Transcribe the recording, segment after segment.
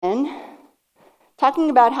been talking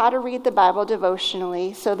about how to read the Bible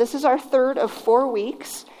devotionally. So this is our third of 4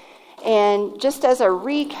 weeks. And just as a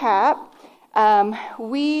recap,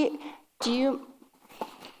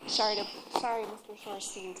 Sorry, Mr.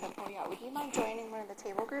 Shorstein to pull you out. Would you mind joining one of the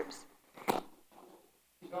table groups?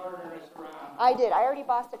 I did. I already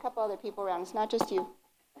bossed a couple other people around. It's not just you.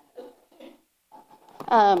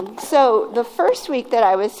 So the first week that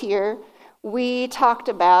I was here, we talked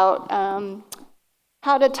about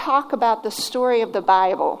how to talk about the story of the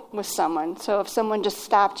Bible with someone. So if someone just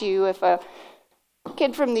stopped you, if a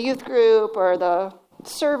kid from the youth group or the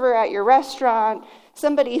server at your restaurant,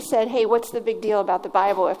 somebody said, hey, what's the big deal about the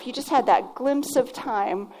Bible? If you just had that glimpse of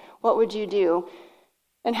time, what would you do?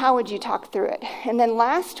 And how would you talk through it? And then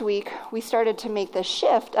last week, we started to make the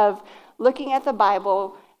shift of looking at the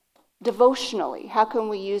Bible devotionally. How can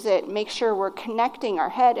we use it? Make sure we're connecting our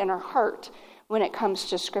head and our heart when it comes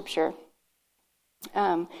to Scripture.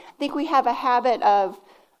 I think we have a habit of,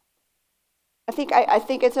 I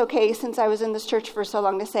think it's okay, since I was in this church for so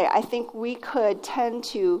long, to say, I think we could tend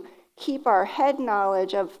to keep our head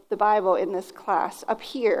knowledge of the Bible in this class up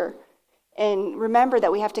here and remember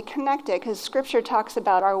that we have to connect it, because Scripture talks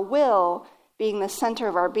about our will being the center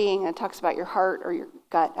of our being, and it talks about your heart or your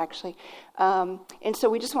gut, actually. And so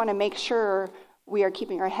we just want to make sure we are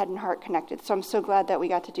keeping our head and heart connected. So I'm so glad that we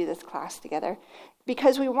got to do this class together,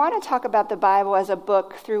 because we want to talk about the Bible as a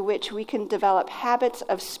book through which we can develop habits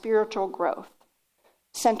of spiritual growth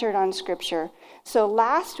centered on Scripture. So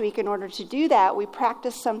last week, in order to do that, we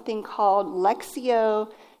practiced something called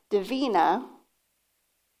Lectio Divina,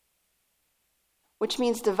 which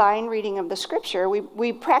means divine reading of the Scripture.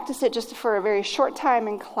 We practiced it just for a very short time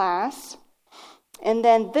in class. And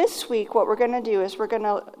then this week, what we're going to do is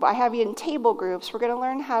I have you in table groups. We're going to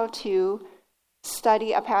learn how to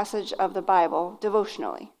study a passage of the Bible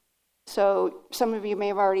devotionally. So some of you may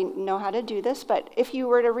have already know how to do this, but if you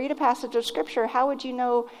were to read a passage of Scripture, how would you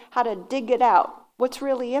know how to dig it out? What's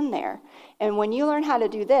really in there? And when you learn how to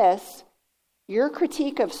do this, your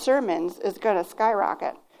critique of sermons is going to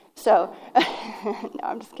skyrocket. So, no,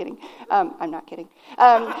 I'm just kidding. I'm not kidding.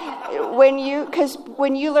 When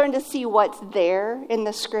you learn to see what's there in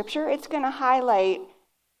the Scripture, it's going to highlight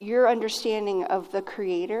your understanding of the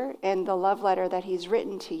Creator and the love letter that He's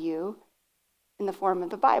written to you in the form of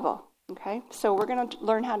the Bible. Okay, so we're going to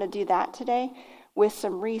learn how to do that today with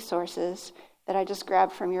some resources that I just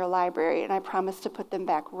grabbed from your library, and I promise to put them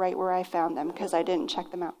back right where I found them because I didn't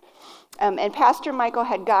check them out. And Pastor Michael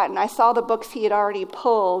I saw the books he had already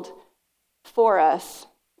pulled for us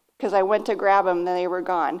because I went to grab them and they were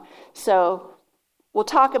gone. So we'll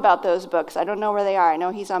talk about those books. I don't know where they are. I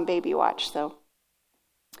know he's on baby watch. So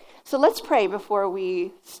let's pray before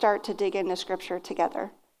we start to dig into Scripture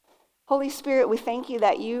together. Holy Spirit, we thank you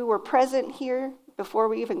that you were present here before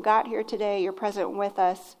we even got here today. You're present with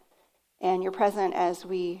us, and you're present as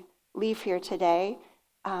we leave here today.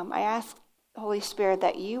 I ask, Holy Spirit,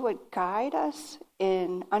 that you would guide us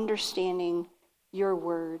in understanding your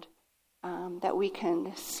word, that we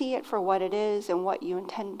can see it for what it is and what you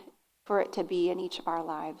intend for it to be in each of our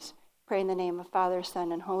lives. Pray in the name of Father,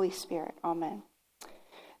 Son, and Holy Spirit. Amen.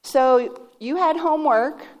 So you had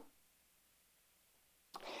homework,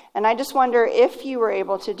 and I just wonder if you were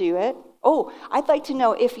able to do it. Oh, I'd like to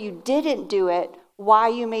know, if you didn't do it, why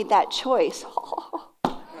you made that choice.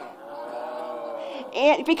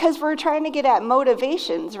 And because we're trying to get at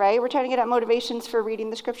motivations, right? We're trying to get at motivations for reading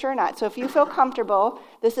the Scripture or not. So if you feel comfortable,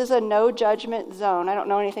 this is a no judgment zone. I don't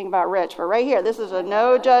know anything about Rich, but right here, this is a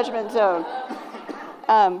no judgment zone.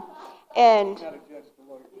 And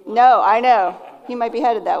no, I know. He might be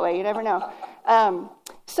headed that way. You never know.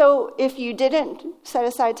 So if you didn't set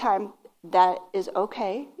aside time, that is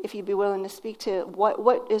okay. If you'd be willing to speak to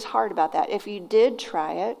what is hard about that. If you did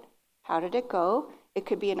try it, how did it go? It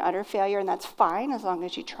could be an utter failure, and that's fine as long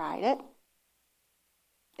as you tried it.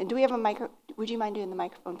 And do we have a micro? Would you mind doing the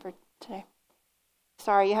microphone for today?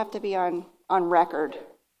 Sorry, you have to be on record.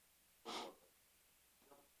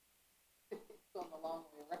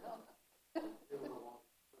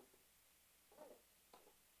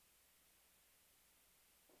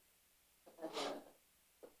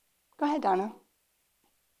 Go ahead, Donna.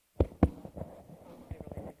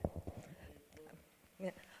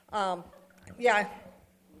 Yeah,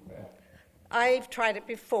 I've tried it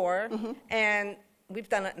before, and we've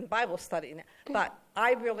done it in Bible study, but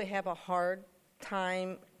I really have a hard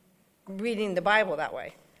time reading the Bible that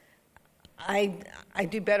way. I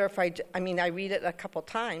do better if I read it a couple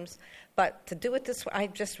times, but to do it this way, I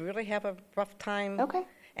just really have a rough time. Okay.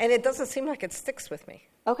 And it doesn't seem like it sticks with me.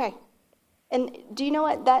 Okay. And do you know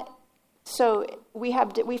what? That So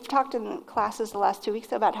we've talked in classes the last 2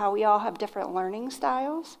 weeks about how we all have different learning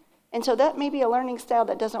styles. And so that may be a learning style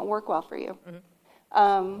that doesn't work well for you.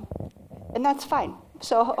 And that's fine.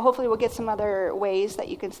 So hopefully we'll get some other ways that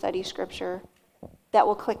you can study Scripture that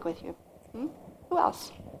will click with you. Who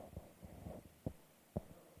else?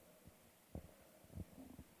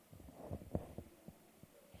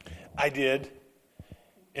 I did.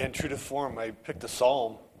 And true to form, I picked a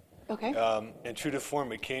psalm. Okay. And true to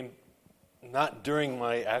form, it came not during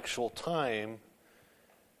my actual time,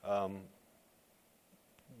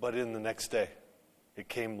 but in the next day. It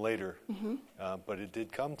came later, but it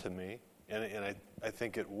did come to me, and I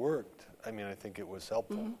think it worked. I mean, I think it was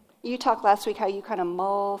helpful. You talked last week how you kind of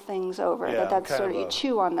mull things over, that's sort of you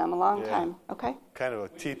chew on them a long time, okay? Kind of a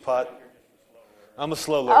teapot. I'm a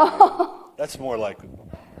slow learner. That's more like it.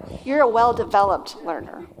 You're a well-developed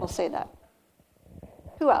learner, we'll say that.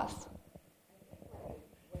 Who else?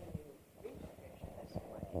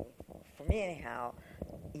 For me, anyhow,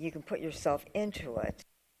 you can put yourself into it.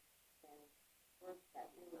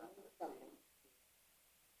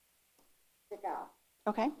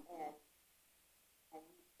 Okay.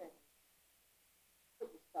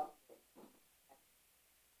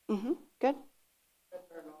 Good.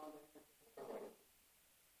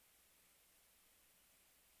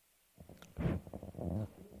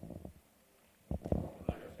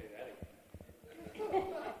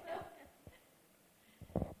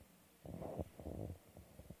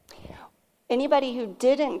 Anybody who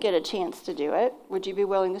didn't get a chance to do it, would you be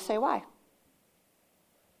willing to say why?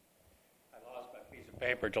 I lost my piece of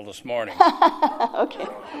paper till this morning. Okay.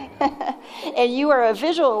 And you are a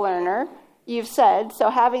visual learner, you've said, so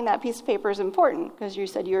having that piece of paper is important because you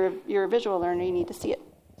said you're a visual learner, you need to see it.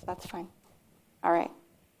 So that's fine. All right.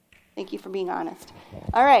 Thank you for being honest.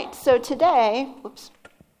 All right, so today, whoops.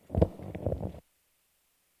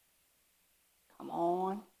 Come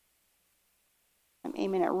on. I'm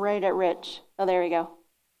aiming it right at Rich. Oh, there we go.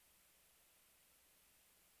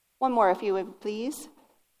 One more, if you would, please.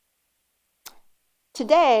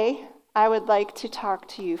 Today, I would like to talk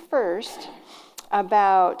to you first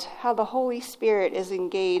about how the Holy Spirit is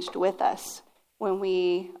engaged with us when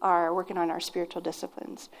we are working on our spiritual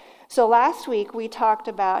disciplines. So last week, we talked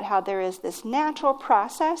about how there is this natural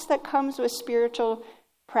process that comes with spiritual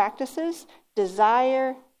practices: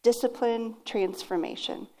 desire, discipline,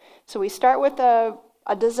 transformation. So we start with a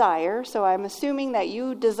desire. So I'm assuming that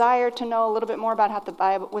you desire to know a little bit more about the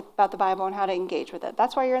Bible and how to engage with it.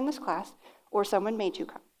 That's why you're in this class, or someone made you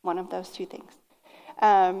come. One of those two things.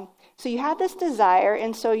 So you have this desire,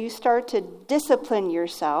 and so you start to discipline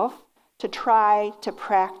yourself to try to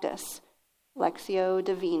practice Lectio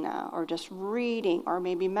Divina, or just reading, or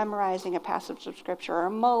maybe memorizing a passage of Scripture, or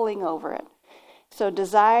mulling over it. So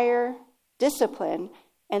desire, discipline,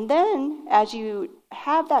 and then as you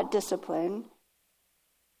have that discipline,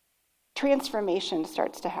 transformation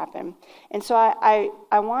starts to happen. And so I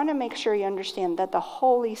want to make sure you understand that the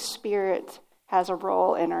Holy Spirit has a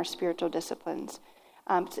role in our spiritual disciplines.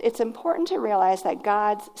 It's important to realize that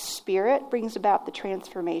God's Spirit brings about the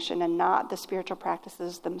transformation and not the spiritual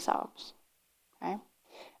practices themselves. Okay?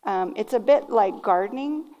 It's a bit like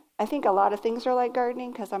gardening. I think a lot of things are like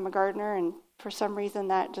gardening because I'm a gardener, and for some reason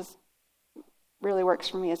that just really works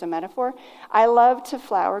for me as a metaphor. I love to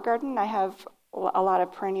flower garden. I have a lot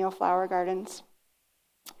of perennial flower gardens.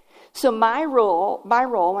 So my role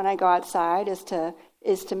when I go outside is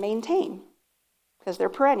to maintain, because they're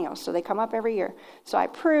perennials, so they come up every year. So I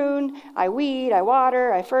prune, I weed, I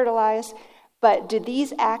water, I fertilize. But do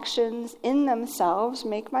these actions in themselves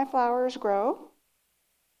make my flowers grow?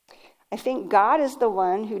 I think God is the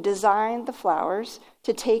one who designed the flowers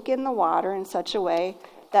to take in the water in such a way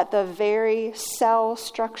that the very cell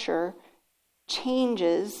structure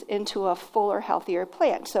changes into a fuller, healthier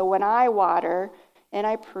plant. So when I water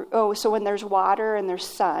and so when there's water and there's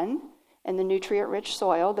sun and the nutrient-rich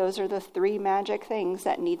soil, those are the three magic things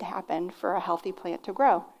that need to happen for a healthy plant to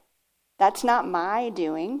grow. That's not my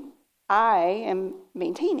doing. I am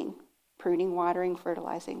maintaining, pruning, watering,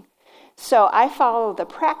 fertilizing. So I follow the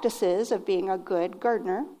practices of being a good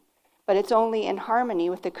gardener, but it's only in harmony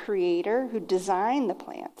with the Creator who designed the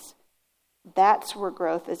plants. That's where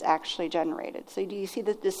growth is actually generated. So do you see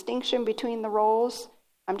the distinction between the roles?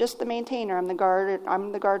 I'm just the maintainer. I'm the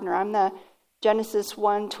gardener. I'm the Genesis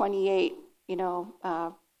 1:28,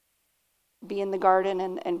 be in the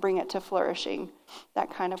garden and bring it to flourishing, that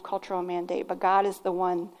kind of cultural mandate. But God is the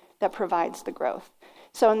one that provides the growth.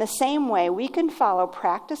 So in the same way, we can follow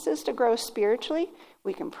practices to grow spiritually.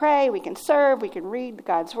 We can pray, we can serve, we can read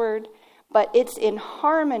God's word, but it's in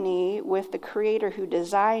harmony with the Creator who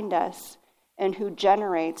designed us and who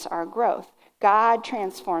generates our growth. God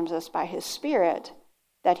transforms us by his Spirit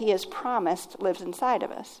that he has promised lives inside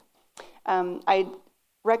of us. I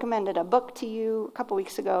recommended a book to you a couple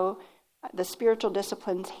weeks ago, The Spiritual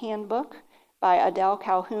Disciplines Handbook by Adele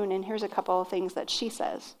Calhoun, and here's a couple of things that she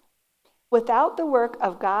says. Without the work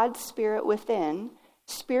of God's Spirit within,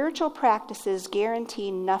 spiritual practices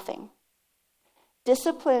guarantee nothing.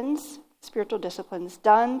 Spiritual disciplines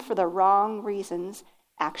done for the wrong reasons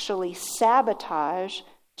actually sabotage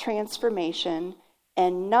transformation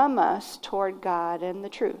and numb us toward God and the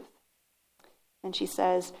truth. And she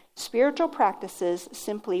says, spiritual practices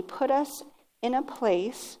simply put us in a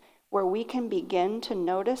place where we can begin to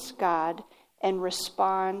notice God and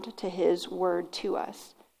respond to his word to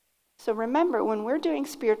us. So remember, when we're doing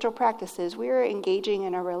spiritual practices, we are engaging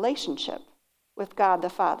in a relationship with God the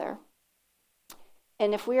Father.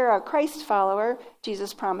 And if we are a Christ follower,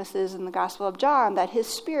 Jesus promises in the Gospel of John that his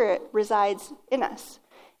Spirit resides in us.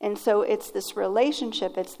 And so it's this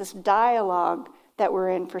relationship, it's this dialogue that we're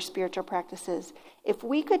in for spiritual practices. If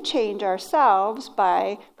we could change ourselves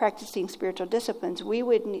by practicing spiritual disciplines, we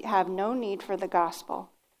would have no need for the gospel.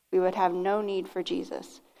 We would have no need for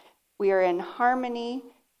Jesus. We are in harmony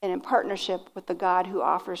and in partnership with the God who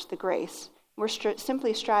offers the grace. We're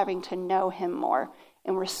simply striving to know him more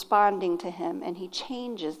and responding to him, and he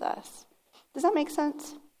changes us. Does that make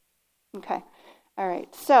sense? Okay. All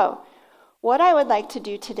right. So what I would like to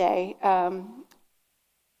do today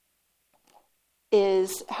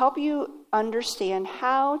is help you understand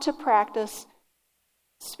how to practice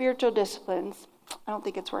spiritual disciplines. I don't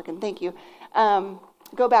think it's working. Thank you.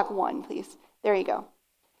 Go back one, please. There you go.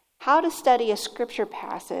 How to study a scripture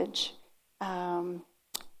passage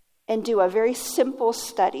and do a very simple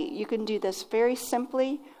study. You can do this very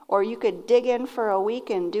simply, or you could dig in for a week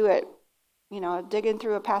and do it, dig in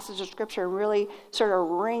through a passage of scripture and really sort of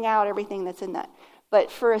wring out everything that's in that.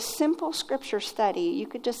 But for a simple scripture study, you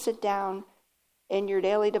could just sit down in your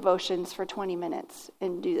daily devotions for 20 minutes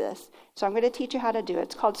and do this. So I'm going to teach you how to do it.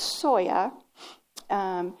 It's called SOYA,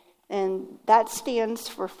 and that stands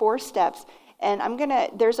for 4 steps. And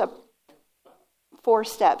there's 4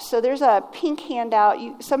 steps. So there's a pink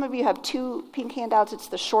handout. Some of you have 2 pink handouts. It's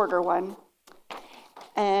the shorter one.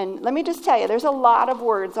 And let me just tell you, there's a lot of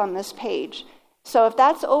words on this page. So if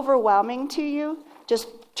that's overwhelming to you, just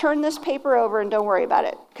turn this paper over and don't worry about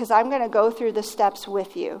it, because I'm going to go through the steps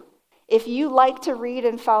with you. If you like to read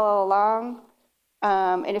and follow along,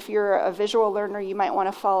 and if you're a visual learner, you might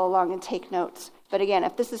want to follow along and take notes. But again,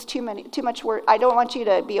 if this is too much word, I don't want you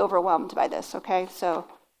to be overwhelmed by this, okay? So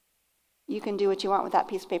you can do what you want with that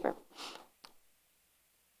piece of paper.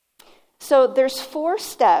 So there's 4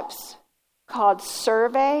 steps called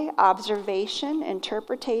survey, observation,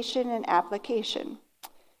 interpretation, and application.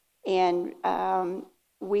 And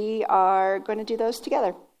we are going to do those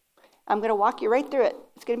together. I'm going to walk you right through it.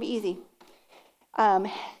 It's going to be easy.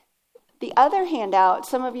 The other handout,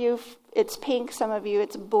 some of you, it's pink, some of you,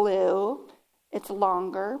 it's blue. It's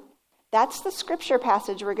longer. That's the scripture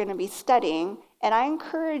passage we're going to be studying. And I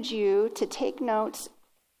encourage you to take notes.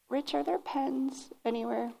 Rich, are there pens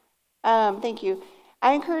anywhere? Thank you.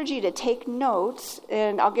 I encourage you to take notes,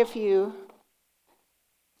 and I'll give you,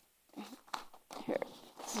 here,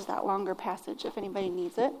 this is that longer passage if anybody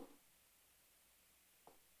needs it.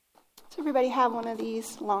 Does everybody have one of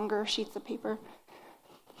these longer sheets of paper?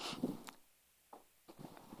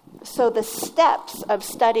 So the steps of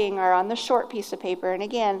studying are on the short piece of paper. And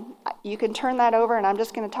again, you can turn that over, and I'm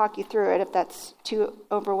just going to talk you through it if that's too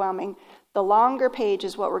overwhelming. The longer page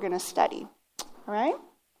is what we're going to study. All right?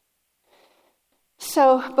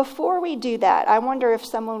 So before we do that, I wonder if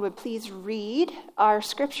someone would please read our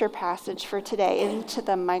scripture passage for today into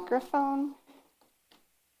the microphone.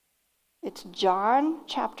 It's John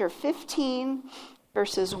chapter 15,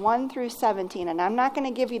 verses 1 through 17. And I'm not going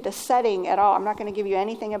to give you the setting at all. I'm not going to give you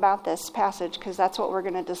anything about this passage because that's what we're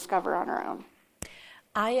going to discover on our own.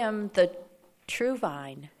 I am the true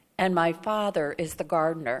vine, and my Father is the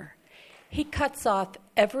gardener. He cuts off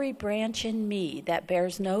every branch in me that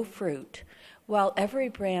bears no fruit, while every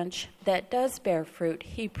branch that does bear fruit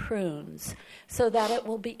he prunes, so that it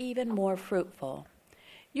will be even more fruitful.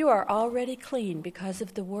 You are already clean because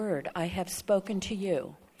of the word I have spoken to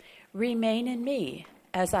you. Remain in me,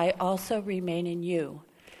 as I also remain in you.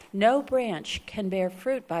 No branch can bear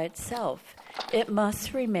fruit by itself. It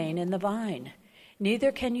must remain in the vine.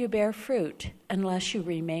 Neither can you bear fruit unless you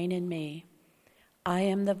remain in me. I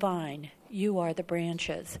am the vine, you are the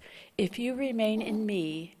branches. If you remain in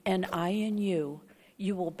me and I in you,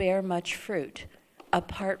 you will bear much fruit.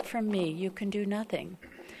 Apart from me, you can do nothing.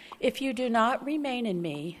 If you do not remain in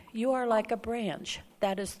me, you are like a branch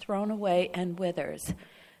that is thrown away and withers.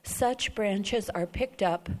 Such branches are picked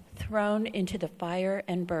up, thrown into the fire,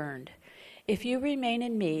 and burned. If you remain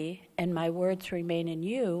in me, and my words remain in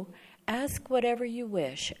you, ask whatever you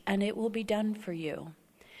wish, and it will be done for you.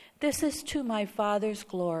 This is to my Father's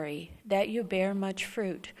glory, that you bear much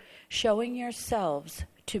fruit, showing yourselves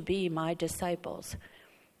to be my disciples.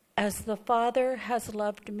 As the Father has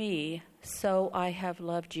loved me, so I have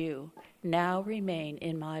loved you. Now remain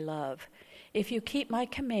in my love. If you keep my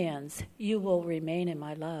commands, you will remain in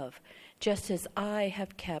my love, just as I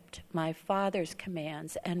have kept my Father's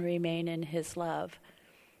commands and remain in his love.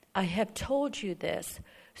 I have told you this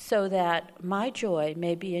so that my joy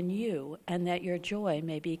may be in you and that your joy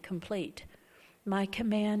may be complete. My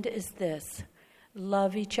command is this: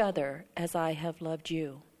 love each other as I have loved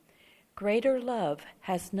you. Greater love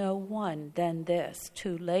has no one than this,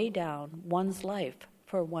 to lay down one's life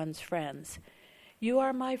for one's friends. You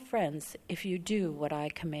are my friends if you do what I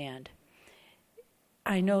command.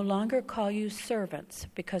 I no longer call you servants,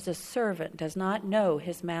 because a servant does not know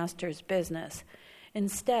his master's business.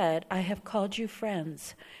 Instead, I have called you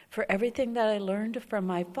friends, for everything that I learned from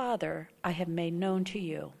my Father I have made known to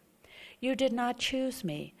you. You did not choose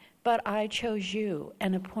me, but I chose you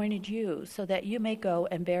and appointed you so that you may go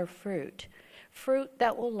and bear fruit, fruit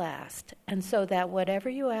that will last, and so that whatever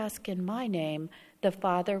you ask in my name, the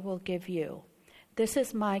Father will give you. This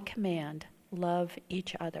is my command: love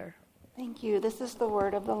each other. Thank you. This is the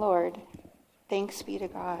word of the Lord. Thanks be to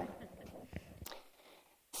God.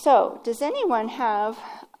 So, does anyone have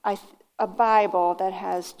a Bible that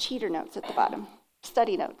has cheater notes at the bottom?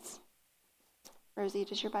 Study notes. Rosie,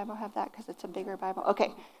 does your Bible have that? Because it's a bigger Bible.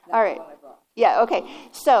 Okay. All right. Yeah, okay.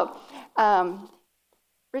 So,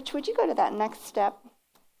 Rich, would you go to that next step?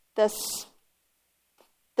 The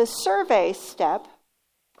survey step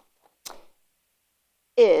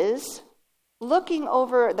is looking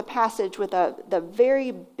over the passage with the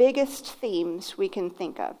very biggest themes we can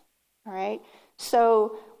think of. All right?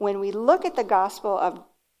 So when we look at the Gospel of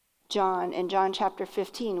John in John chapter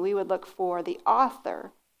 15, we would look for the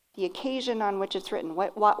author, the occasion on which it's written.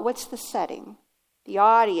 What's the setting? The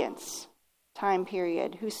audience, time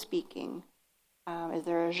period, who's speaking? Is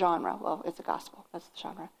there a genre? Well, it's a gospel. That's the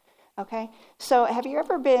genre. Okay? So have you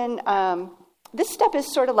ever been... this step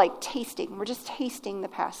is sort of like tasting. We're just tasting the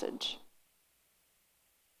passage.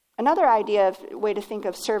 Another way to think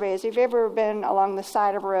of survey is, have you ever been along the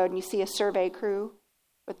side of a road and you see a survey crew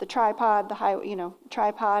with the tripod,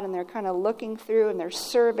 tripod, and they're kind of looking through and they're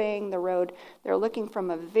surveying the road. They're looking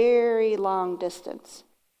from a very long distance.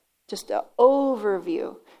 Just an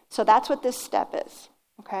overview. So that's what this step is,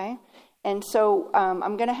 okay? And so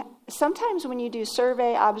sometimes when you do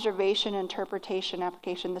survey, observation, interpretation,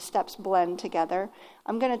 application, the steps blend together.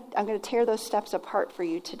 I'm gonna tear those steps apart for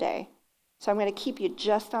you today. So I'm going to keep you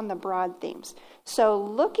just on the broad themes. So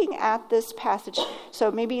looking at this passage, so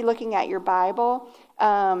maybe looking at your Bible,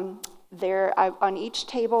 on each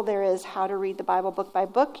table there is how to read the Bible book by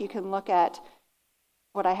book. You can look at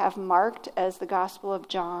what I have marked as the Gospel of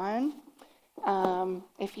John.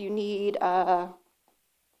 If you need other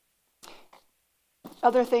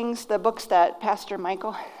things, the books that Pastor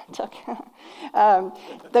Michael took,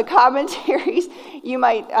 the commentaries, you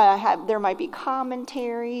might there might be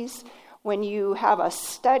commentaries. When you have a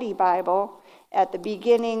study Bible, at the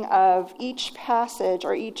beginning of each passage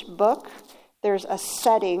or each book, there's a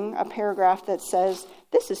setting, a paragraph that says,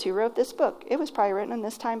 this is who wrote this book. It was probably written in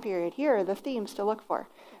this time period. Here are the themes to look for.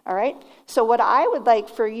 All right? So what I would like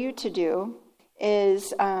for you to do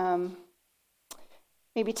is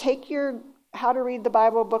maybe take your How to Read the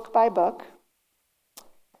Bible book by book.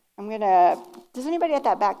 Does anybody at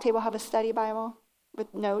that back table have a study Bible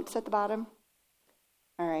with notes at the bottom?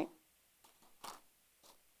 All right.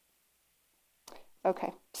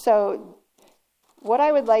 Okay, so what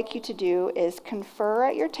I would like you to do is confer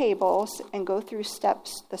at your tables and go through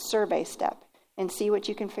steps, the survey step, and see what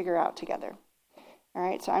you can figure out together. All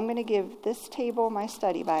right, so I'm going to give this table my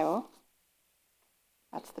study Bible.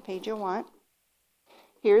 That's the page you'll want.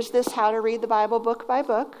 Here's this How to Read the Bible book by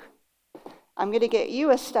book. I'm going to get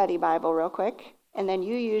you a study Bible real quick, and then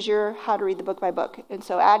you use your How to Read the book by book. And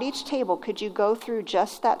so at each table, could you go through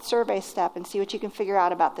just that survey step and see what you can figure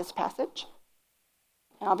out about this passage?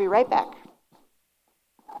 And I'll be right back.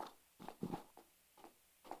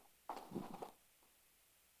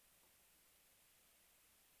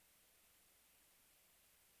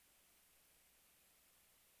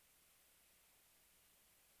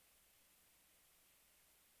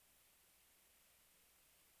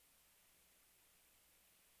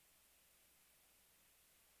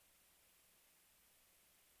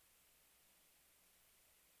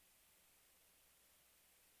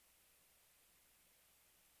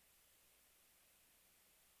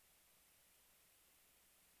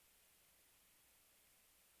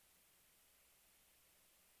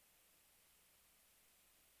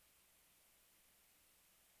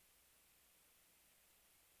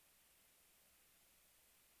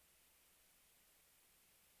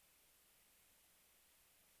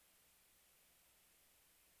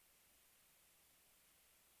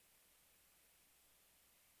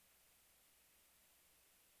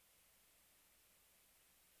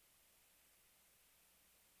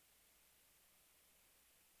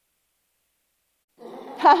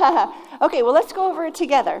 Okay, well, let's go over it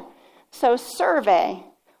together. So, survey.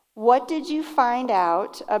 What did you find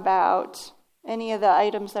out about any of the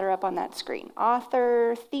items that are up on that screen?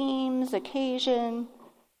 Author, themes, occasion.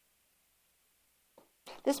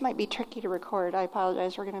 This might be tricky to record. I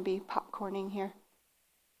apologize. We're going to be popcorning here.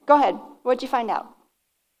 Go ahead. What did you find out?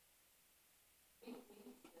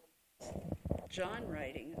 John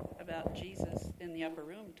writing about Jesus in the upper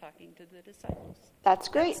room talking to the disciples. That's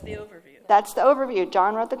great. That's the overview. That's the overview.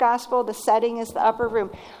 John wrote the gospel. The setting is the upper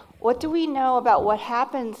room. What do we know about what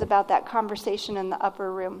happens about that conversation in the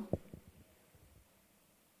upper room?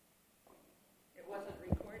 It wasn't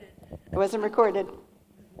recorded. It wasn't recorded.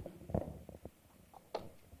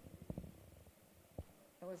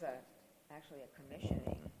 It was actually a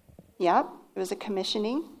commissioning. Yep, it was a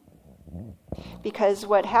commissioning. Because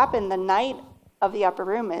what happened the night of the upper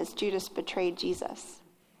room is Judas betrayed Jesus.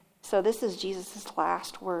 So this is Jesus'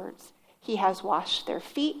 last words. He has washed their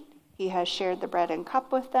feet. He has shared the bread and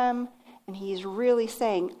cup with them. And he's really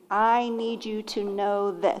saying, I need you to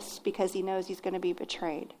know this, because he knows he's going to be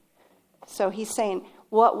betrayed. So he's saying,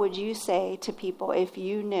 what would you say to people if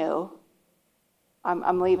you knew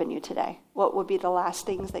I'm leaving you today? What would be the last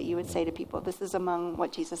things that you would say to people? This is among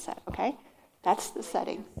what Jesus said, okay? That's the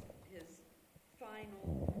setting.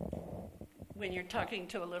 When you're talking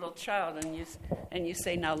to a little child and you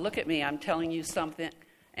say, now look at me, I'm telling you something,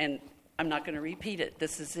 and I'm not going to repeat it.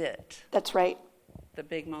 This is it. That's right. The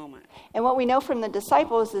big moment. And what we know from the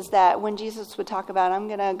disciples is that when Jesus would talk about, I'm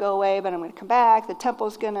going to go away, but I'm going to come back, the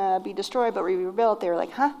temple's going to be destroyed, but rebuilt, they were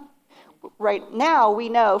like, huh? Right now, we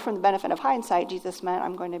know from the benefit of hindsight, Jesus meant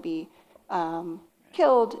I'm going to be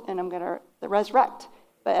killed and I'm going to resurrect.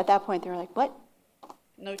 But at that point, they were like, what?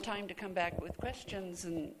 No time to come back with questions,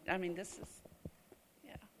 and this is,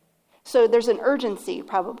 yeah. So there's an urgency,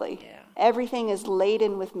 probably. Yeah. Everything is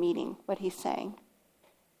laden with meaning, what he's saying.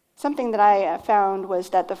 Something that I found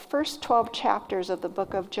was that the first 12 chapters of the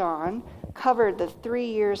book of John covered the 3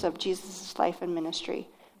 years of Jesus' life and ministry.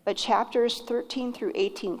 But chapters 13 through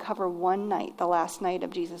 18 cover one night, the last night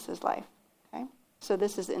of Jesus' life. Okay? So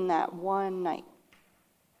this is in that one night.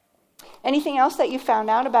 Anything else that you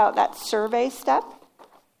found out about that survey step?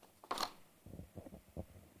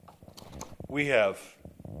 We have,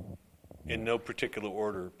 in no particular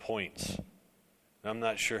order, points. I'm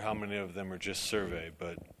not sure how many of them are just survey,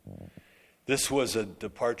 but this was a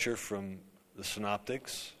departure from the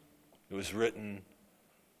synoptics. It was written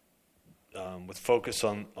with focus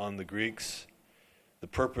on the Greeks. The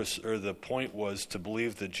purpose or the point was to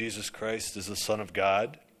believe that Jesus Christ is the Son of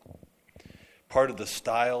God. Part of the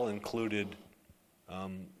style included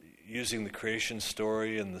using the creation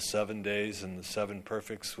story and the 7 days and the 7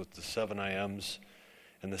 perfects with the 7 I ams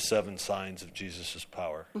and the 7 signs of Jesus'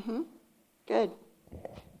 power. Mm-hmm. Good.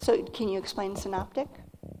 So can you explain synoptic?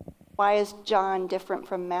 Why is John different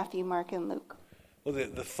from Matthew, Mark, and Luke? Well,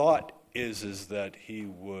 the thought is that he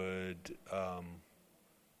would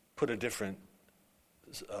put a different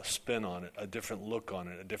spin on it, a different look on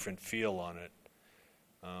it, a different feel on it.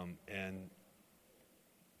 And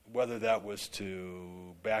whether that was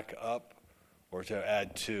to back up or to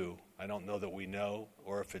add to, I don't know that we know,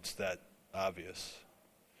 or if it's that obvious.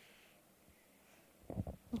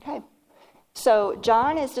 Okay. So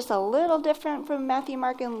John is just a little different from Matthew,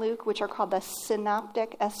 Mark, and Luke, which are called the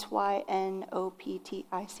synoptic, S-Y-N-O-P-T-I-C.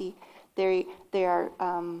 They are,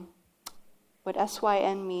 what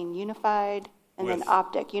S-Y-N mean? Unified, and then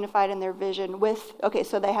optic, unified in their vision with, okay,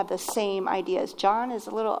 so they have the same ideas. John is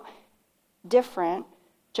a little different.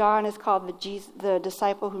 John is called the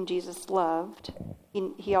disciple whom Jesus loved.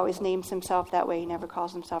 He always names himself that way. He never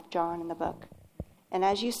calls himself John in the book. And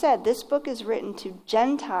as you said, this book is written to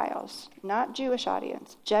Gentiles, not Jewish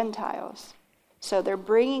audience, Gentiles. So they're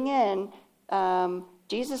bringing in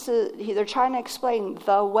Jesus. They're trying to explain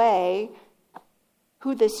the way,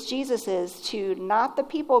 who this Jesus is, to not the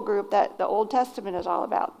people group that the Old Testament is all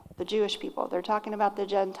about, the Jewish people. They're talking about the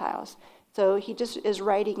Gentiles. So he just is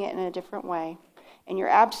writing it in a different way. And you're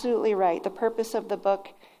absolutely right. The purpose of the book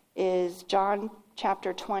is John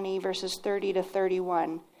chapter 20, verses 30 to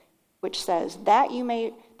 31. Which says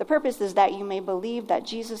the purpose is that you may believe that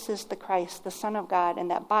Jesus is the Christ, the Son of God, and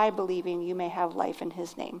that by believing you may have life in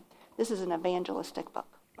his name. This is an evangelistic book,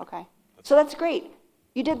 okay? So that's great.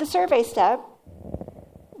 You did the survey step.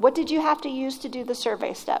 What did you have to use to do the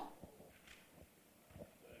survey step?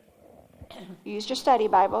 You used your study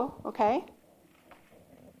Bible, okay?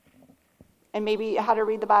 And maybe how to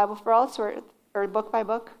read the Bible for us, or book by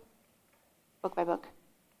book? Book by book.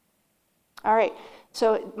 All right.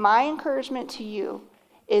 So my encouragement to you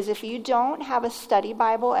is if you don't have a study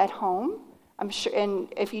Bible at home, I'm sure, and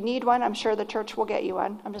if you need one, I'm sure the church will get you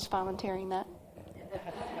one. I'm just volunteering that.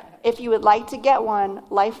 If you would like to get one,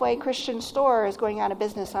 Lifeway Christian Store is going out of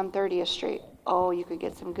business on 30th Street. Oh, you could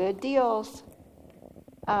get some good deals.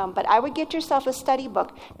 But I would get yourself a study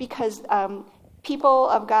book, because people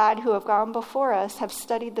of God who have gone before us have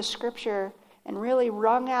studied the scripture and really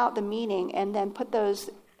wrung out the meaning and then put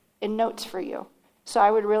those in notes for you. So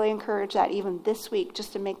I would really encourage that even this week,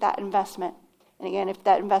 just to make that investment. And again, if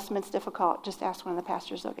that investment's difficult, just ask one of the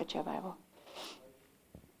pastors, they'll get you a Bible.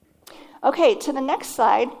 Okay, to the next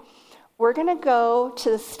slide, we're going to go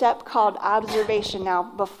to the step called observation. Now,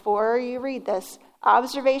 before you read this,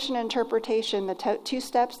 observation and interpretation, the two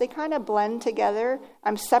steps, they kind of blend together.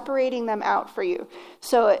 I'm separating them out for you.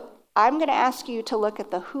 So I'm going to ask you to look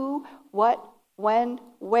at the who, what, when,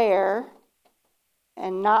 where,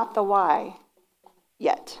 and not the why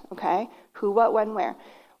yet, okay? Who, what, when, where.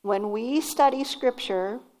 When we study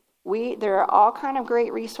scripture, there are all kind of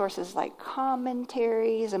great resources like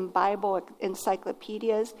commentaries and Bible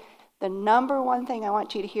encyclopedias. The number one thing I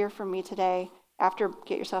want you to hear from me today, after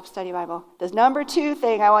get yourself a study Bible, the number two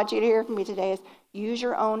thing I want you to hear from me today is use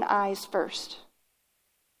your own eyes first.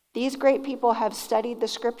 These great people have studied the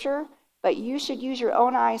scripture, but you should use your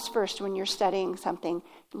own eyes first when you're studying something.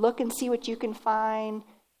 Look and see what you can find,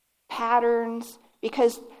 patterns,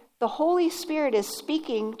 because the Holy Spirit is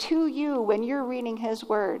speaking to you when you're reading his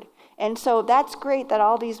word. And so that's great that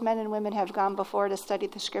all these men and women have gone before to study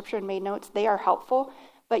the scripture and made notes. They are helpful,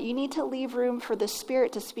 but you need to leave room for the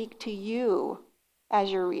Spirit to speak to you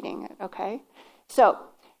as you're reading it, okay? So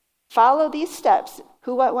follow these steps,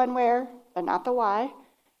 who, what, when, where, but not the why.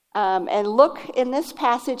 And look in this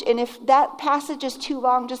passage, and if that passage is too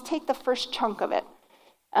long, just take the first chunk of it.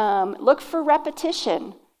 Look for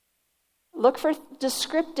repetition. Look for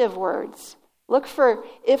descriptive words. Look for,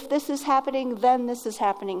 if this is happening, then this is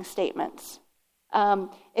happening statements.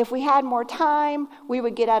 If we had more time, we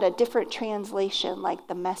would get out a different translation, like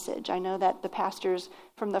the Message. I know that the pastors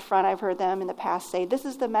from the front, I've heard them in the past say, this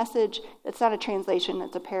is the Message. It's not a translation,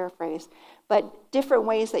 it's a paraphrase. But different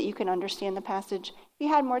ways that you can understand the passage. If you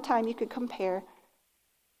had more time, you could compare.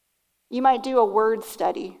 You might do a word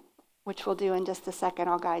study, which we'll do in just a second.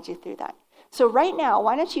 I'll guide you through that. So right now,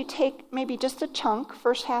 why don't you take maybe just a chunk,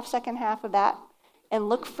 first half, second half of that, and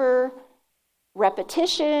look for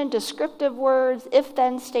repetition, descriptive words,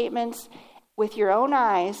 if-then statements with your own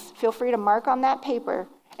eyes. Feel free to mark on that paper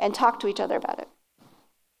and talk to each other about it.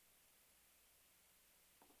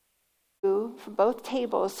 For both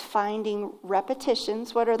tables, finding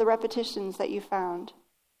repetitions. What are the repetitions that you found?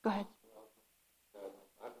 Go ahead.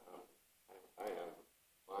 I have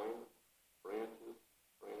vine, branches,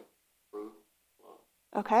 fruit,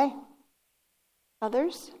 love. Okay.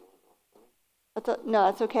 Others? No,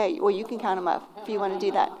 that's okay. Well, you can count them up if you want to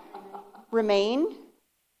do that. Remain.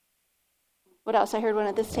 What else? I heard one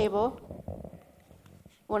at this table.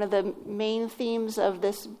 One of the main themes of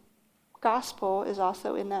this gospel is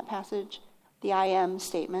also in that passage, the I am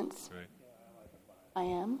statements. Right. I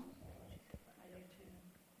am.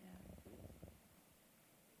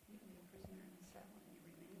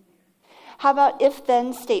 How about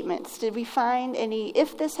if-then statements? Did we find any,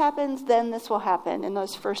 if this happens, then this will happen in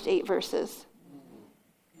those first 8 verses?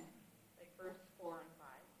 Like verse 4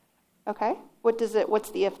 and 5. Okay.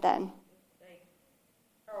 What's the if-then? Like,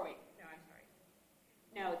 oh wait, no, I'm sorry.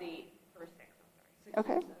 No, the verse 6, I'm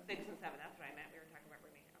sorry. Okay. 6 and 7, that's what I meant. We were talking about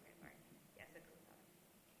remaining. Okay, sorry. Yeah, 6 and 7.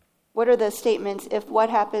 What are the statements? If what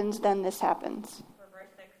happens, then this happens. For verse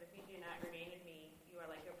 6, if you do not remain in me, you are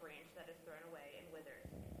like a branch that is thrown away and withers.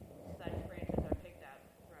 Such branches are picked up,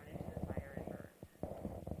 thrown into the fire, and burned.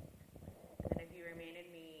 And if you remain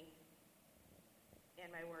in me,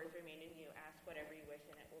 and my words remain in you, ask whatever you wish,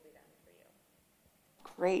 and it will be done for you.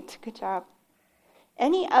 Great. Good job.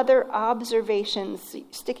 Any other observations,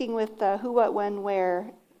 sticking with the who, what, when,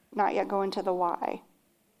 where, not yet going to the why?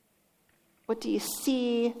 What do you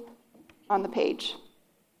see on the page?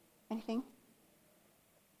 Anything?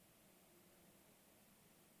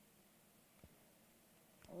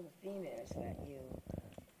 Well, the theme is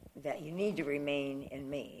that you need to remain in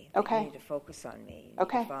me. Okay. You need to focus on me. You need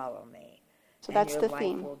Okay. to follow me. So and that's your the life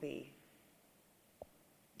theme. will be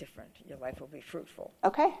different. Your life will be fruitful.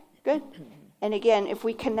 Okay, good. And again, if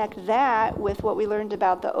we connect that with what we learned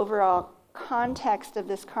about the overall context of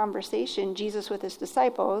this conversation, Jesus with his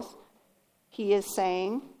disciples, he is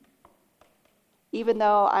saying, even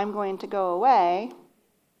though I'm going to go away,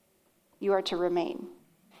 you are to remain.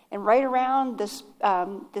 And right around this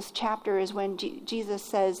chapter is when Jesus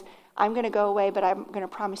says, I'm going to go away, but I'm going to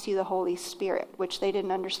promise you the Holy Spirit, which they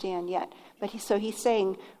didn't understand yet. But so he's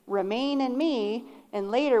saying, remain in me, And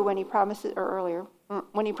later, when he promises, or earlier,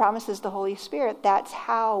 when he promises the Holy Spirit, that's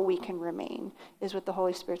how we can remain, is with the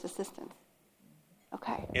Holy Spirit's assistance.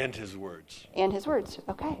 Okay. And his words. And his words.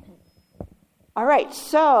 Okay. All right.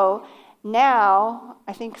 So now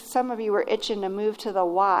I think some of you were itching to move to the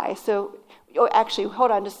why. So, actually,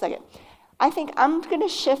 hold on just a second. I think I'm going to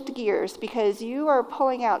shift gears because you are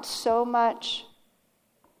pulling out so much.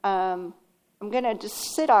 I'm going to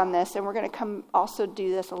just sit on this, and we're going to come also do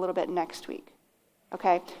this a little bit next week.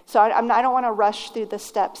 Okay? So I don't want to rush through the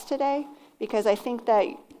steps today because I think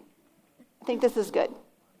this is good.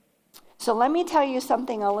 So let me tell you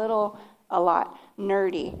something a lot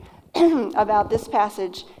nerdy about this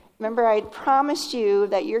passage. Remember, I promised you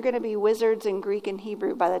that you're going to be wizards in Greek and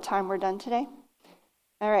Hebrew by the time we're done today?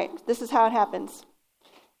 All right, this is how it happens.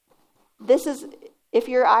 If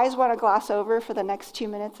your eyes want to gloss over for the next 2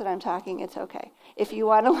 minutes that I'm talking, it's okay. If you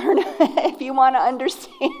want to learn, if you want to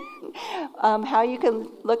understand how you can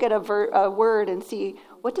look at a word and see,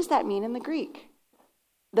 what does that mean in the Greek?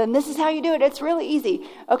 Then this is how you do it. It's really easy.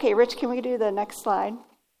 Okay, Rich, can we do the next slide?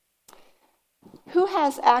 Who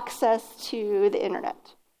has access to the internet?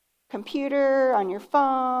 Computer, on your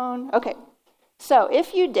phone? Okay, so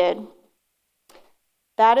if you did,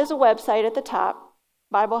 that is a website at the top,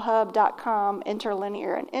 BibleHub.com,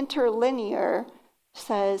 interlinear. And interlinear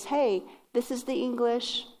says, hey, this is the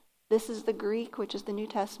English, this is the Greek, which is the New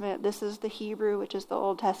Testament, this is the Hebrew, which is the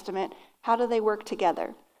Old Testament. How do they work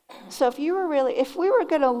together? So if we were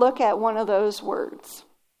going to look at one of those words,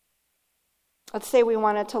 let's say we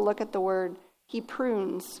wanted to look at the word, he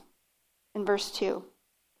prunes in verse 2.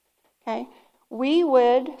 Okay? We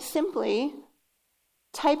would simply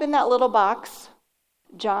type in that little box,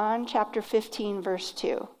 John chapter 15, verse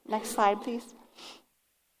 2. Next slide, please.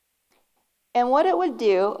 And what it would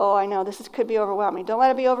do, I know this could be overwhelming. Don't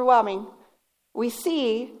let it be overwhelming. We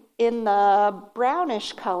see in the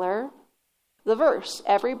brownish color the verse,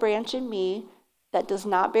 every branch in me that does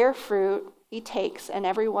not bear fruit, he takes, and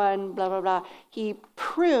everyone, blah, blah, blah, he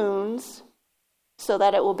prunes so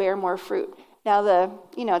that it will bear more fruit. Now,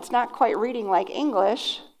 it's not quite reading like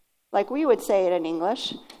English, like we would say it in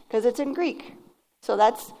English, because it's in Greek. So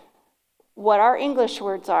that's what our English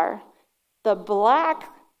words are. The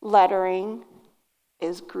black lettering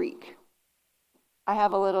is Greek. I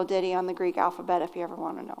have a little ditty on the Greek alphabet if you ever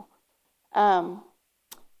want to know.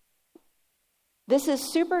 This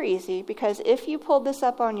is super easy because if you pulled this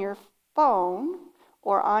up on your phone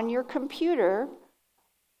or on your computer,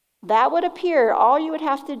 that would appear. All you would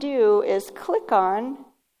have to do is click on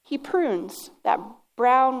he prunes, that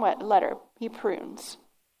brown letter, he prunes.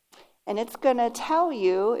 And it's going to tell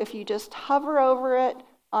you, if you just hover over it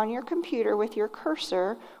on your computer with your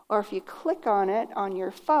cursor, or if you click on it on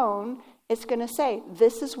your phone, it's going to say,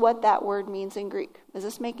 this is what that word means in Greek. Is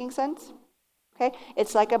this making sense? Okay,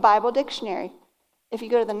 it's like a Bible dictionary. If you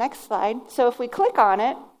go to the next slide, so if we click on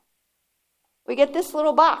it, we get this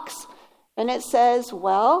little box. And it says,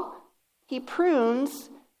 he prunes.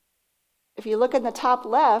 If you look in the top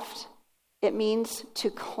left, it means to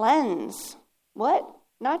cleanse. What?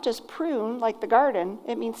 Not just prune like the garden.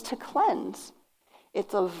 It means to cleanse.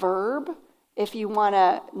 It's a verb. If you want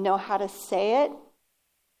to know how to say it,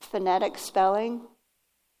 phonetic spelling,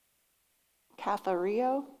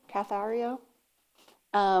 kathario.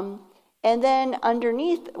 And then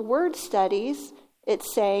underneath word studies,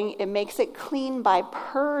 it's saying it makes it clean by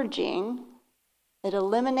purging. It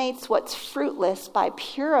eliminates what's fruitless by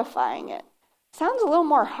purifying it. Sounds a little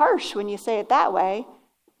more harsh when you say it that way.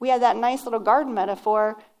 We had that nice little garden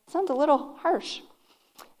metaphor. Sounds a little harsh.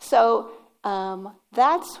 So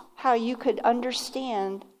that's how you could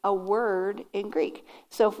understand a word in Greek.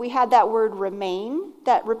 So if we had that word remain,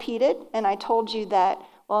 that repeated, and I told you that,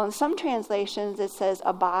 in some translations it says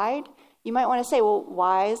abide, you might want to say,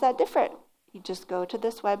 why is that different? You just go to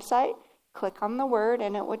this website, click on the word,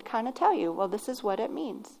 and it would kind of tell you, this is what it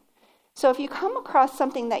means. So if you come across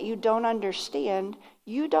something that you don't understand,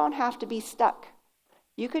 you don't have to be stuck.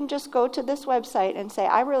 You can just go to this website and say,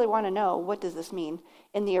 I really want to know, what does this mean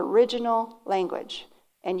in the original language?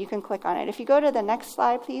 And you can click on it. If you go to the next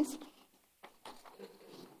slide, please.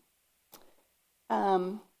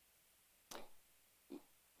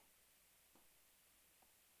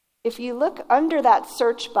 If you look under that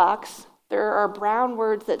search box, there are brown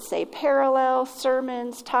words that say parallel,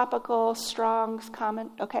 sermons, topical, Strong's,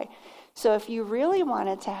 common. Okay, so if you really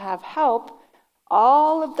wanted to have help,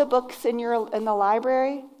 all of the books in the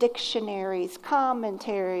library, dictionaries,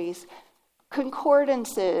 commentaries,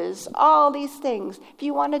 concordances, all these things. If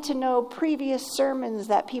you wanted to know previous sermons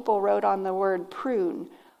that people wrote on the word prune,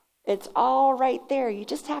 it's all right there. You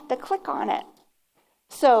just have to click on it.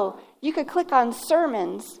 So You could click on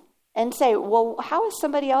sermons and say, well, how has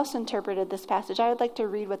somebody else interpreted this passage? I would like to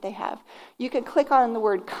read what they have. You could click on the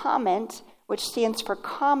word comment, which stands for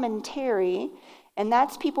commentary, and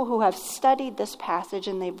that's people who have studied this passage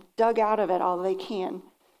and they've dug out of it all they can.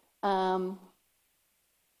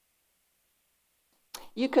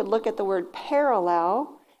 You could look at the word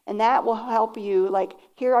parallel, and that will help you. Like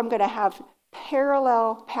here, I'm going to have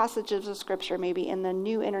parallel passages of Scripture, maybe in the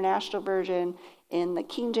New International Version, in the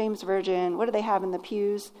King James Version. What do they have in the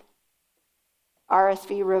pews?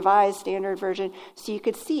 RSV, Revised Standard Version. So you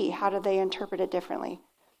could see how do they interpret it differently.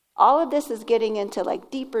 All of this is getting into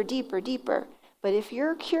like deeper, deeper, deeper. But if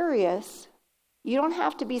you're curious, you don't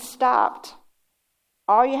have to be stopped.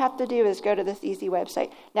 All you have to do is go to this easy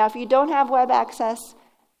website. Now, if you don't have web access,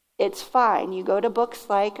 it's fine. You go to books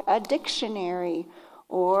like a dictionary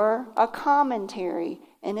or a commentary,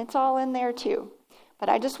 and it's all in there too. But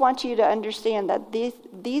I just want you to understand that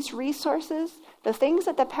these resources, the things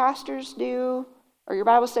that the pastors do or your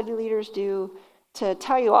Bible study leaders do to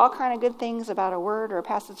tell you all kind of good things about a word or a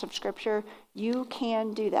passage of Scripture, you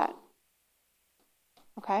can do that.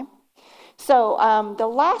 Okay? So the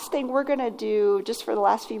last thing we're going to do, just for the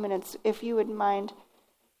last few minutes, if you wouldn't mind,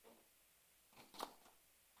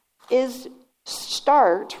 is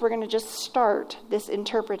we're going to just start this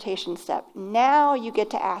interpretation step. Now you get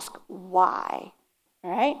to ask why.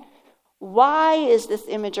 All right? Why is this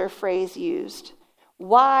image or phrase used?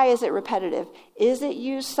 Why is it repetitive? Is it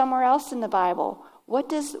used somewhere else in the Bible? What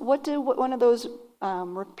do one of those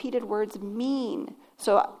repeated words mean?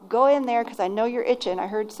 So go in there, because I know you're itching. I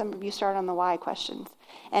heard some of you start on the why questions.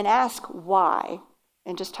 And ask why,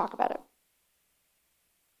 and just talk about it.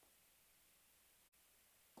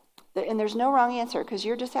 And there's no wrong answer, because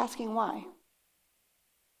you're just asking why.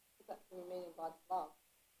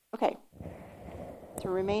 Okay. To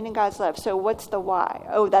remain in God's love. So what's the why?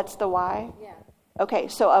 Oh, that's the why? Yeah. Okay,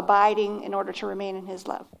 so abiding in order to remain in his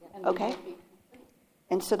love. Okay.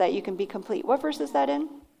 And so that you can be complete. What verse is that in?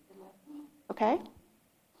 Okay.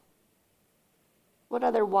 What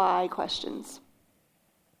other why questions?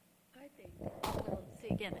 I think, well, see,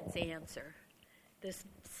 again, it's the answer. This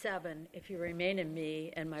 7, if you remain in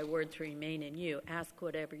me and my words remain in you, ask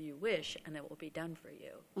whatever you wish and it will be done for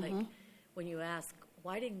you. Mm-hmm. Like when you ask,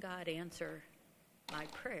 why didn't God answer my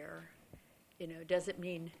prayer? Does it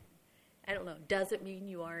mean, I don't know, does it mean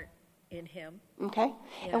you aren't in him? Okay.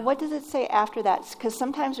 Yeah. And what does it say after that? Because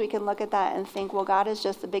sometimes we can look at that and think, well, God is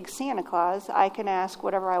just a big Santa Claus. I can ask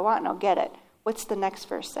whatever I want and I'll get it. What's the next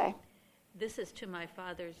verse say? This is to my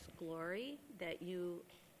Father's glory, that you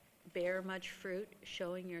bear much fruit,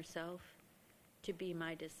 showing yourself to be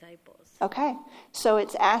my disciples. Okay. So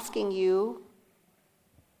it's asking you,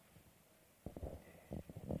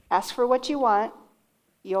 ask for what you want.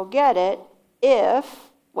 You'll get it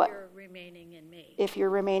if, what? You're remaining in me. If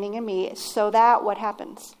you're remaining in me. So that what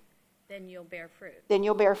happens? Then you'll bear fruit. Then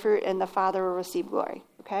you'll bear fruit and the Father will receive glory.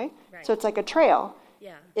 Okay? Right. So it's like a trail.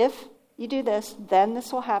 Yeah. If you do this, then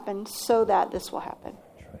this will happen so that this will happen.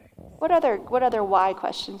 What other why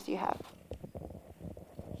questions do you have?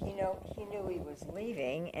 He knew he was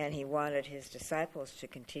leaving, and he wanted his disciples to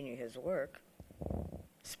continue his work,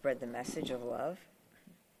 spread the message of love.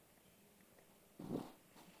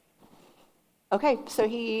 Okay, so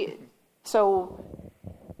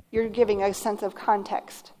you're giving a sense of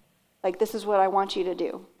context. Like, this is what I want you to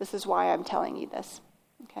do. This is why I'm telling you this.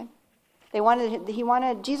 Okay?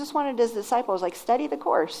 Jesus wanted his disciples, like, study the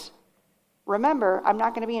course. Remember, I'm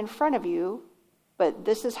not going to be in front of you, but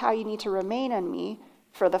this is how you need to remain in me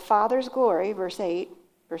for the Father's glory, verse 8,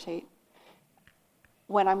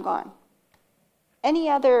 when I'm gone. Any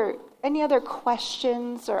other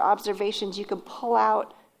questions or observations you can pull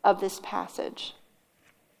out of this passage?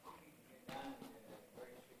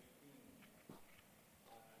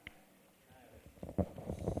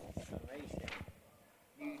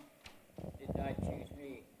 You did not choose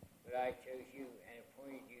me, but I chose you and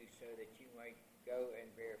appointed you so that you might go and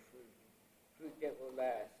bear fruit that will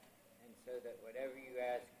last, and so that whatever you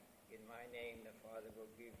ask in my name, the Father will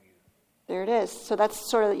give you. There it is. So that's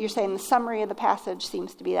sort of, you're saying the summary of the passage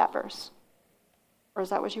seems to be that verse. Or is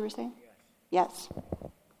that what you were saying? Yes.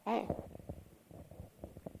 Okay.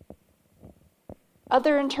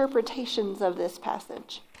 Other interpretations of this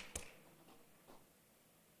passage?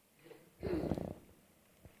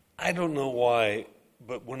 I don't know why,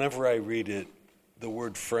 but whenever I read it, the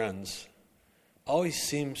word friends always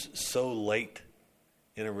seems so late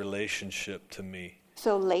in a relationship to me.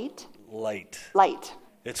 So late? Light. Light.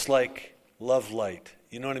 It's like love light.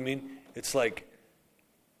 You know what I mean? It's like,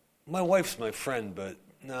 my wife's my friend, but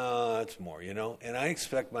no, it's more, you know? And I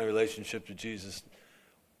expect my relationship to Jesus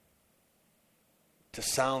to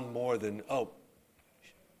sound more than, oh,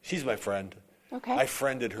 she's my friend. Okay. I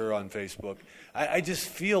friended her on Facebook. I just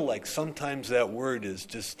feel like sometimes that word is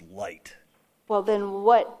just light. Well, then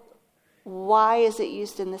why is it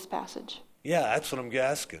used in this passage? Yeah, that's what I'm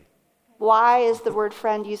asking. Why is the word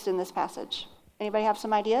friend used in this passage? Anybody have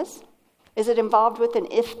some ideas? Is it involved with an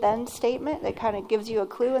if-then statement that kind of gives you a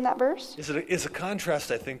clue in that verse? It's a contrast,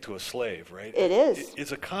 I think, to a slave, right? It is.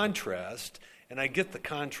 It's a contrast, and I get the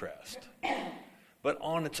contrast. But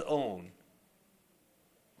on its own.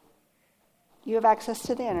 You have access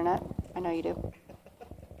to the internet. I know you do.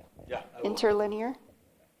 Yeah. I will. Interlinear.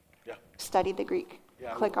 Yeah. Study the Greek.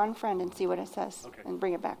 Yeah, Click on friend and see what it says. Okay. And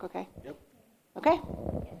bring it back, okay? Yep. Okay?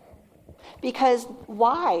 Because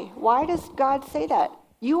why? Why does God say that?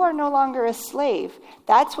 You are no longer a slave.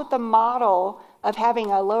 That's what the model of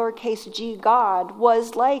having a lowercase g God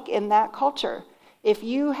was like in that culture. If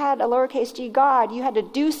you had a lowercase g God, you had to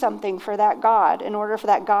do something for that God in order for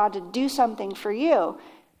that God to do something for you.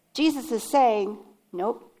 Jesus is saying,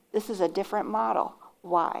 nope, this is a different model.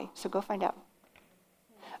 Why? So go find out.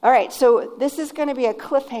 All right, so this is going to be a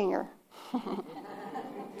cliffhanger.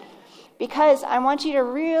 Because I want you to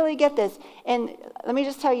really get this. And let me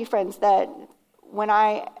just tell you, friends, that when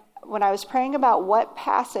I was praying about what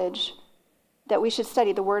passage that we should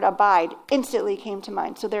study, the word abide instantly came to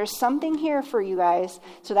mind. So there's something here for you guys.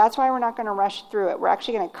 So that's why we're not going to rush through it. We're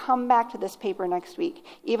actually going to come back to this paper next week.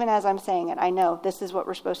 Even as I'm saying it, I know this is what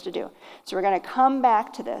we're supposed to do. So we're going to come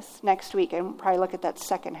back to this next week and probably look at that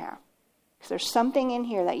second half. Because there's something in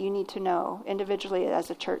here that you need to know individually as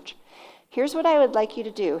a church. Here's what I would like you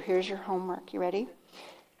to do. Here's your homework. You ready?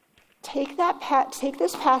 Take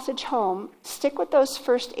this passage home, stick with those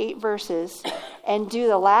first 8 verses, and do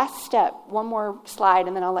the last step. One more slide,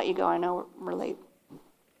 and then I'll let you go. I know we're late.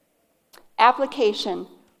 Application.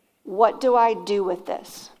 What do I do with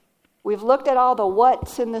this? We've looked at all the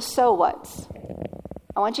what's and the so what's.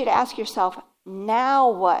 I want you to ask yourself, now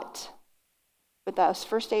what? With those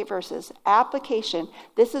first 8 verses. Application.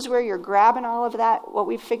 This is where you're grabbing all of that, what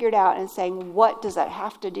we've figured out, and saying, what does that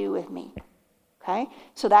have to do with me? Okay?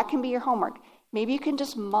 So that can be your homework. Maybe you can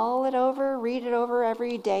just mull it over, read it over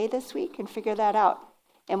every day this week and figure that out.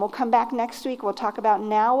 And we'll come back next week. We'll talk about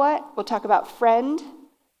now what? We'll talk about friend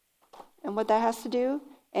and what that has to do.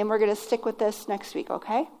 And we're going to stick with this next week,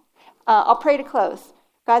 okay? I'll pray to close.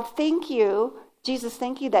 God, thank you. Jesus,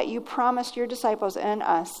 thank you that you promised your disciples and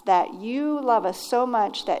us that you love us so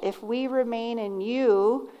much that if we remain in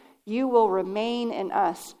you, you will remain in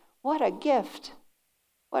us. What a gift.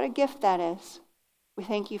 What a gift that is. We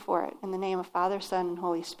thank you for it. In the name of Father, Son, and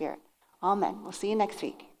Holy Spirit. Amen. We'll see you next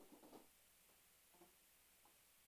week.